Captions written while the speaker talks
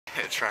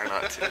Try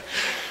not to.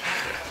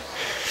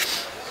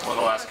 Well,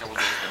 the last couple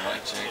days been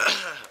like, Jake?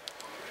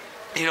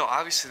 You know,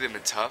 obviously they've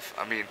been tough.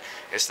 I mean,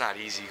 it's not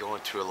easy going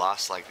through a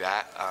loss like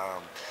that.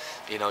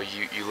 You know,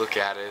 you look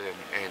at it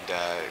and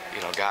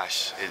you know,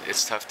 gosh,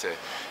 it's tough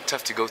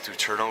to go through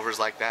turnovers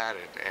like that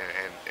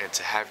and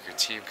to have your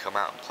team come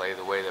out and play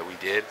the way that we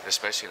did,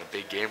 especially in a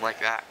big game like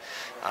that.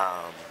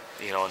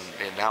 You know,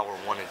 and now we're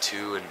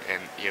 1-2,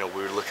 and you know,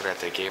 we were looking at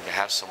that game to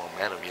have some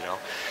momentum. You know,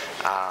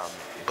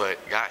 but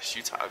gosh,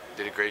 Utah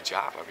did a great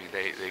job. I mean,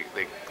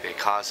 they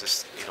caused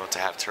us, you know, to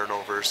have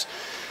turnovers.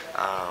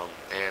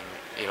 And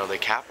you know, they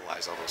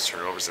capitalize on those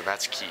turnovers, and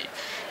that's key.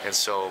 And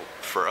so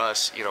for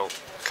us, you know,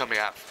 coming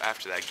out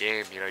after that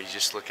game, you know, you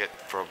just look at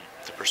from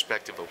the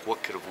perspective of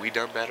what could have we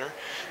done better.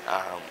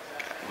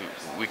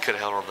 We could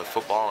have held on to the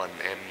football,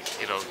 and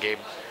you know, game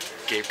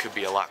could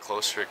be a lot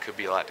closer. It could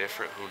be a lot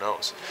different. Who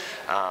knows?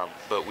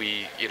 But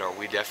we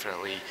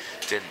definitely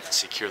didn't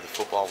secure the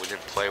football. We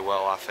didn't play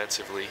well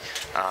offensively,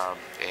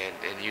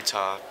 and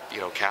Utah, you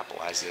know,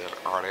 capitalized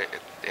on it,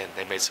 and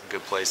they made some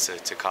good plays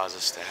to cause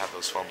us to have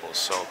those fumbles.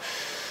 So,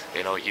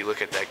 you know, you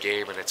look at that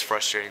game and it's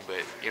frustrating,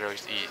 but you know,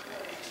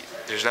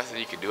 there's nothing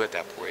you can do at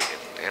that point.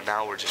 And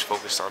now we're just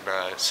focused on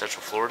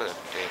Central Florida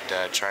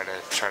and trying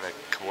to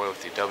come away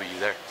with the W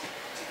there.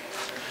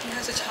 You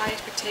have such high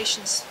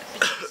expectations.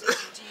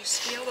 Do you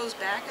scale those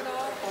back at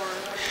all, or?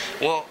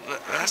 Well,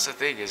 that's the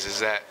thing is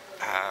that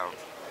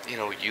you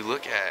know, you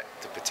look at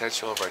the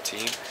potential of our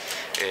team,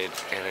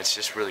 and it's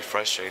just really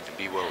frustrating to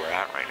be where we're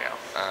at right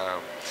now,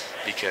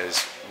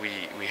 because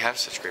we have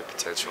such great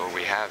potential.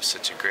 We have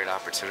such a great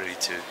opportunity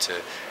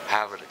to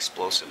have an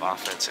explosive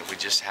offense, and we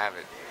just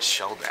haven't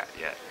shown that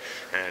yet.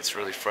 And it's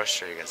really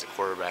frustrating as a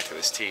quarterback of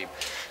this team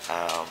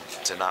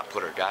to not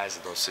put our guys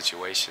in those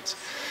situations.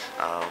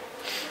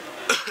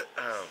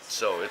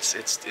 So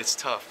it's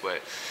tough,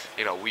 but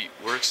you know,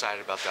 we're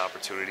excited about the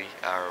opportunity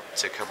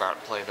to come out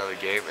and play another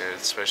game, and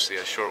especially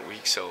a short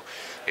week, so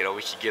you know,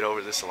 we can get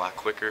over this a lot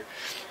quicker.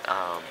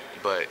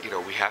 But you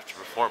know, we have to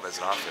perform as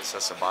an offense.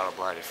 That's the bottom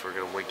line. If we're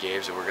going to win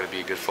games and we're going to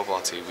be a good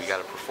football team, we got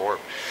to perform.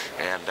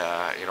 And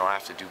you know, I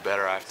have to do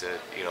better. I have to,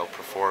 you know,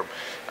 perform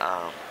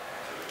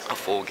a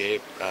full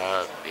game.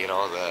 You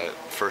know, the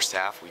first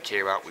half we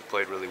came out, we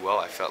played really well.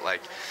 I felt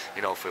like,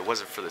 you know, if it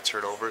wasn't for the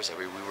turnovers, I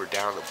mean, we were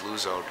down in the blue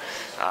zone,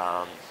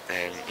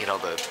 and you know,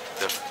 the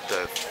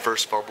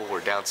first fumble,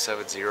 we're down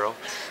 7-0,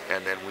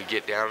 and then we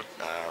get down.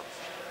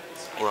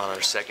 We're on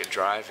our second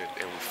drive,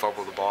 and we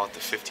fumble the ball at the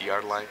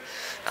 50-yard line.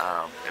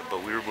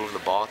 But we were moving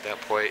the ball at that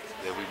point.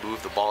 Then we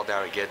moved the ball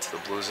down again to the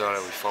blue zone,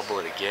 and we fumble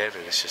it again.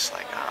 And it's just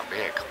like, oh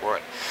man,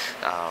 come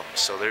on.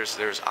 So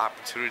there's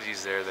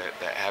opportunities there that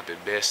have been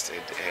missed,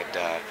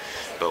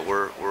 but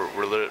we're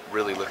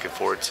really looking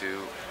forward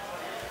to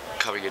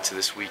coming into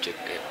this week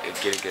and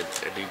getting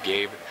a new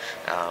game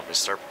and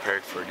start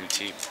preparing for a new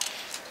team.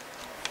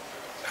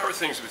 How are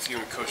things with you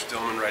and Coach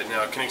Dillman right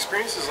now? Can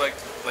experiences like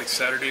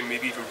Saturday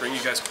maybe even bring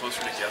you guys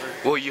closer together?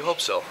 Well, you hope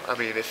so. I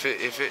mean, if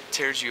it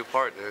tears you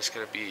apart, then it's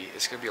gonna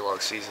be a long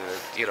season.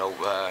 And, you know,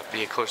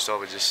 me and Coach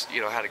Dillman just, you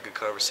know, had a good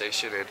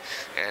conversation,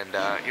 and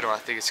you know, I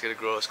think it's gonna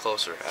grow us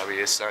closer. I mean,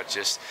 it's not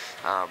just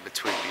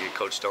between me and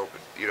Coach Dillman.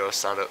 You know,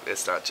 it's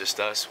not just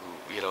us.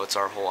 You know, it's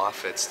our whole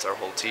offense, it's our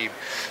whole team,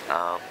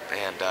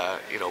 and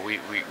you know, we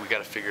got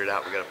to figure it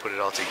out. We got to put it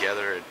all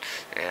together,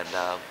 and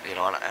you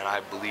know, and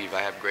I believe,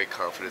 I have great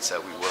confidence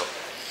that we will.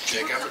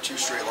 Jake, after 2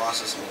 straight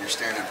losses, I mean, you're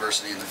staring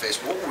adversity in the face.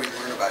 What will we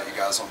learn about you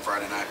guys on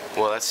Friday night?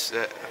 Well, that's,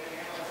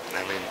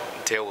 I mean,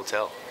 tale will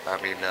tell. I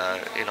mean,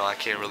 you know, I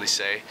can't really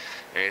say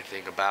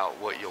anything about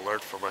what you'll learn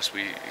from us.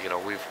 You know,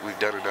 we've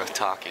done enough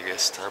talking.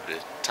 It's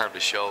time to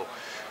show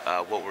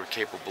what we're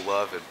capable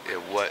of and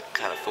what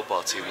kind of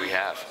football team we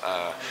have.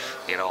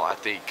 You know, I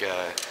think,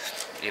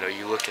 you know,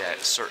 you look at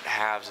certain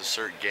halves of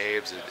certain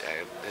games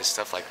and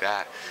stuff like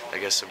that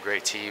against some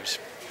great teams.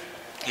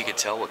 You can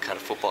tell what kind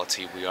of football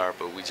team we are,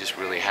 but we just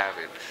really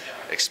haven't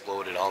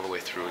exploded all the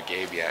way through a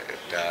game yet.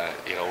 And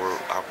you know,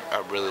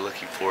 I'm really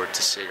looking forward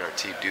to seeing our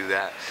team do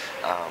that.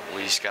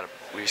 We just gotta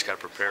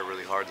prepare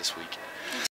really hard this week.